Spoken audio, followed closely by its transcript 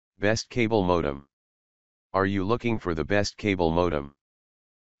Best Cable Modem. Are you looking for the best cable modem?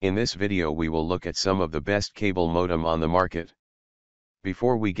 In this video we will look at some of the best cable modem on the market.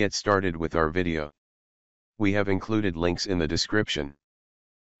 Before we get started with our video, we have included links in the description.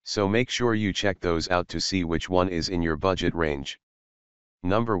 So make sure you check those out to see which one is in your budget range.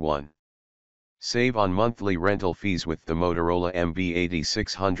 Number 1. Save on monthly rental fees with the Motorola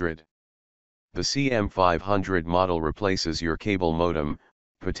MB8600. The CM500 model replaces your cable modem,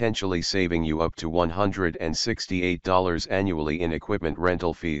 potentially saving you up to $168 annually in equipment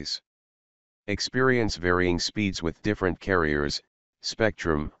rental fees. Experience varying speeds with different carriers: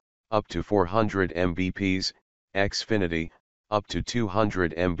 Spectrum, up to 400 Mbps, Xfinity, up to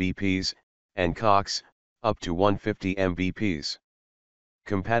 200 Mbps, and Cox, up to 150 Mbps.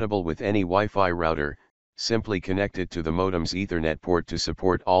 Compatible with any Wi-Fi router, simply connect it to the modem's Ethernet port to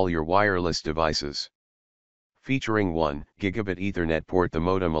support all your wireless devices. Featuring 1 gigabit Ethernet port, the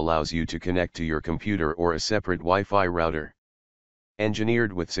modem allows you to connect to your computer or a separate Wi-Fi router.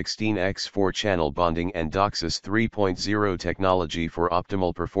 Engineered with 16x4 channel bonding and DOCSIS 3.0 technology for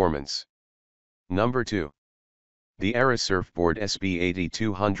optimal performance. Number 2. The Arris Surfboard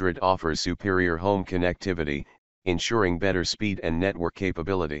SB8200 offers superior home connectivity, ensuring better speed and network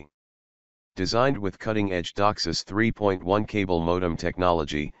capability. Designed with cutting-edge DOCSIS 3.1 cable modem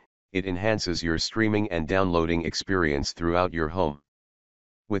technology, it enhances your streaming and downloading experience throughout your home.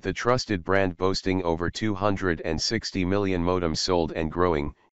 With a trusted brand boasting over 260 million modems sold and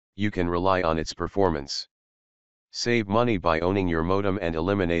growing, you can rely on its performance. Save money by owning your modem and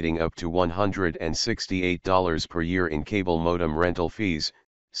eliminating up to $168 per year in cable modem rental fees.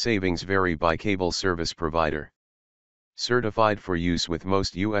 Savings vary by cable service provider. Certified for use with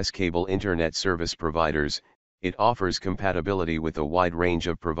most U.S. cable internet service providers, it offers compatibility with a wide range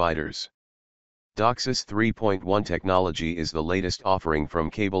of providers. DOCSIS 3.1 technology is the latest offering from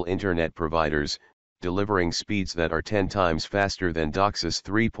cable internet providers, delivering speeds that are 10 times faster than DOCSIS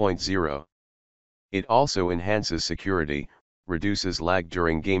 3.0. It also enhances security, reduces lag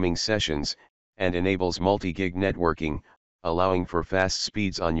during gaming sessions, and enables multi-gig networking, allowing for fast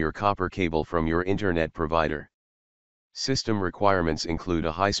speeds on your copper cable from your internet provider. System requirements include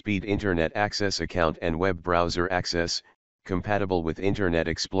a high-speed internet access account and web browser access, compatible with Internet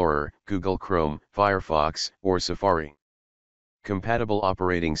Explorer, Google Chrome, Firefox, or Safari. Compatible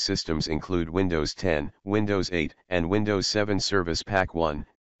operating systems include Windows 10, Windows 8, and Windows 7 Service Pack 1,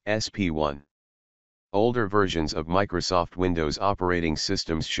 SP1. Older versions of Microsoft Windows operating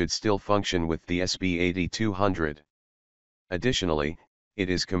systems should still function with the SB8200. Additionally, it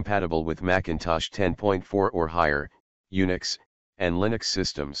is compatible with Macintosh 10.4 or higher, Unix, and Linux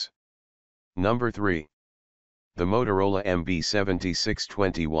systems. Number 3. The Motorola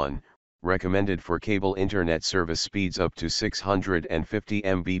MB7621, recommended for cable internet service speeds up to 650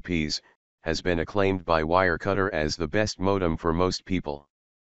 Mbps, has been acclaimed by Wirecutter as the best modem for most people.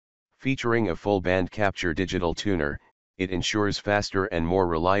 Featuring a full band capture digital tuner, it ensures faster and more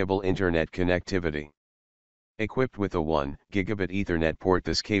reliable internet connectivity. Equipped with a 1 gigabit Ethernet port,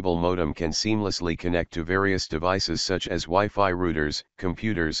 this cable modem can seamlessly connect to various devices such as Wi-Fi routers,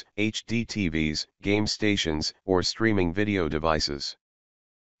 computers, HD TVs, game stations, or streaming video devices.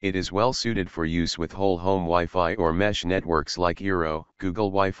 It is well suited for use with whole home Wi-Fi or mesh networks like Eero, Google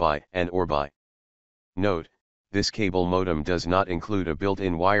Wi-Fi, and Orbi. Note: this cable modem does not include a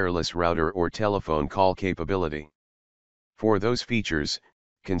built-in wireless router or telephone call capability. For those features,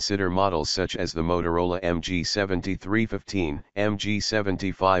 consider models such as the Motorola MG7315,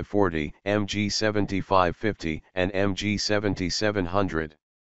 MG7540, MG7550, and MG7700.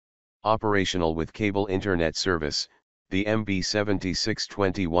 Operational with cable internet service, the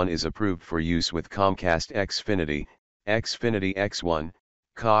MB7621 is approved for use with Comcast Xfinity, Xfinity X1,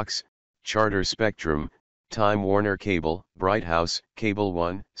 Cox, Charter Spectrum, Time Warner Cable, Bright House, Cable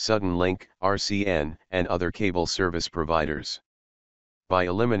One, Sudden Link, RCN, and other cable service providers. By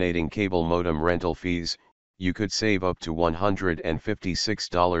eliminating cable modem rental fees, you could save up to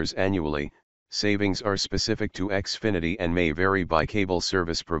 $156 annually. Savings are specific to Xfinity and may vary by cable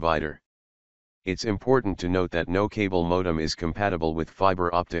service provider. It's important to note that no cable modem is compatible with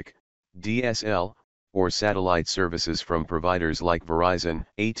fiber optic, DSL, or satellite services from providers like Verizon,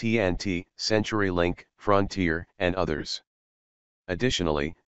 AT&T, CenturyLink, Frontier, and others.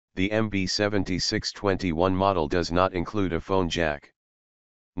 Additionally, the MB7621 model does not include a phone jack.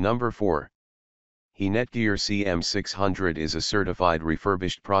 Number 4. The Netgear CM600 is a certified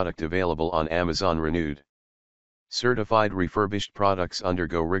refurbished product available on Amazon Renewed. Certified refurbished products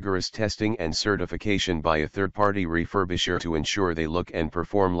undergo rigorous testing and certification by a third-party refurbisher to ensure they look and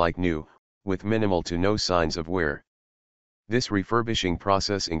perform like new, with minimal to no signs of wear. This refurbishing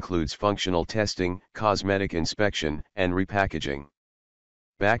process includes functional testing, cosmetic inspection, and repackaging.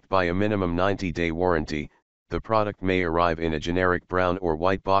 Backed by a minimum 90-day warranty, the product may arrive in a generic brown or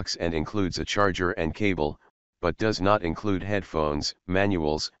white box and includes a charger and cable, but does not include headphones,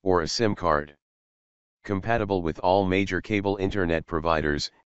 manuals, or a SIM card. Compatible with all major cable internet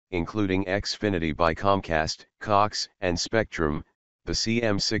providers, including Xfinity by Comcast, Cox, and Spectrum, the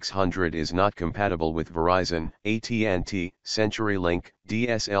CM600 is not compatible with Verizon, AT&T, CenturyLink,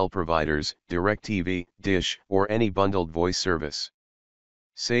 DSL providers, DirecTV, Dish, or any bundled voice service.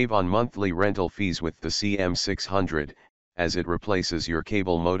 Save on monthly rental fees with the CM600, as it replaces your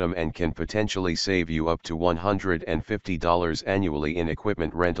cable modem and can potentially save you up to $150 annually in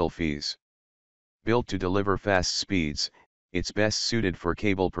equipment rental fees. Built to deliver fast speeds, it's best suited for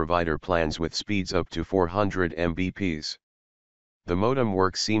cable provider plans with speeds up to 400 Mbps. The modem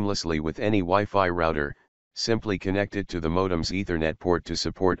works seamlessly with any Wi-Fi router, simply connect it to the modem's Ethernet port to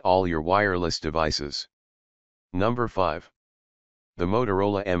support all your wireless devices. Number 5. The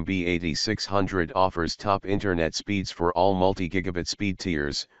Motorola MB8600 offers top internet speeds for all multi-gigabit speed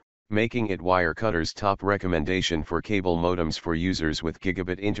tiers, making it Wirecutter's top recommendation for cable modems for users with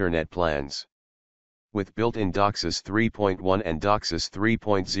gigabit internet plans. With built-in DOCSIS 3.1 and DOCSIS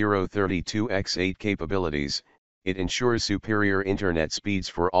 3.0 32x8 capabilities, it ensures superior internet speeds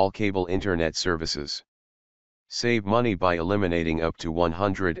for all cable internet services. Save money by eliminating up to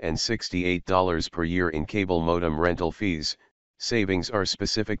 $168 per year in cable modem rental fees. Savings are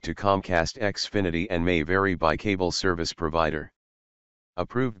specific to Comcast Xfinity and may vary by cable service provider.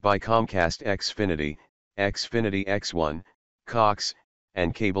 Approved by Comcast Xfinity, Xfinity X1, Cox,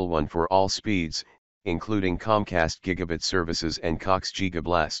 and Cable One for all speeds, including Comcast Gigabit services and Cox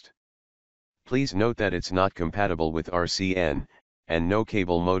Gigablast. Please note that it's not compatible with RCN, and no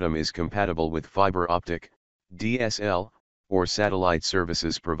cable modem is compatible with fiber optic, DSL, or satellite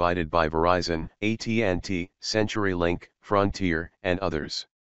services provided by Verizon, AT&T, CenturyLink, Frontier, and others.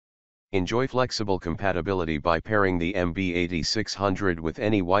 Enjoy flexible compatibility by pairing the MB8600 with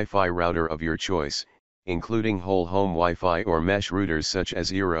any Wi-Fi router of your choice, including whole home Wi-Fi or mesh routers such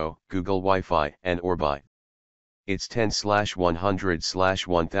as Eero, Google Wi-Fi, and Orbi. Its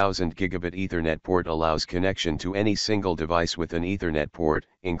 10/100/1000 gigabit Ethernet port allows connection to any single device with an Ethernet port,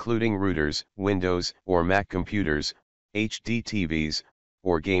 including routers, Windows or Mac computers, HD TVs,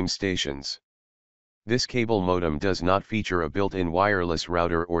 or game stations. This cable modem does not feature a built-in wireless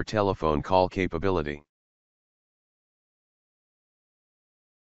router or telephone call capability.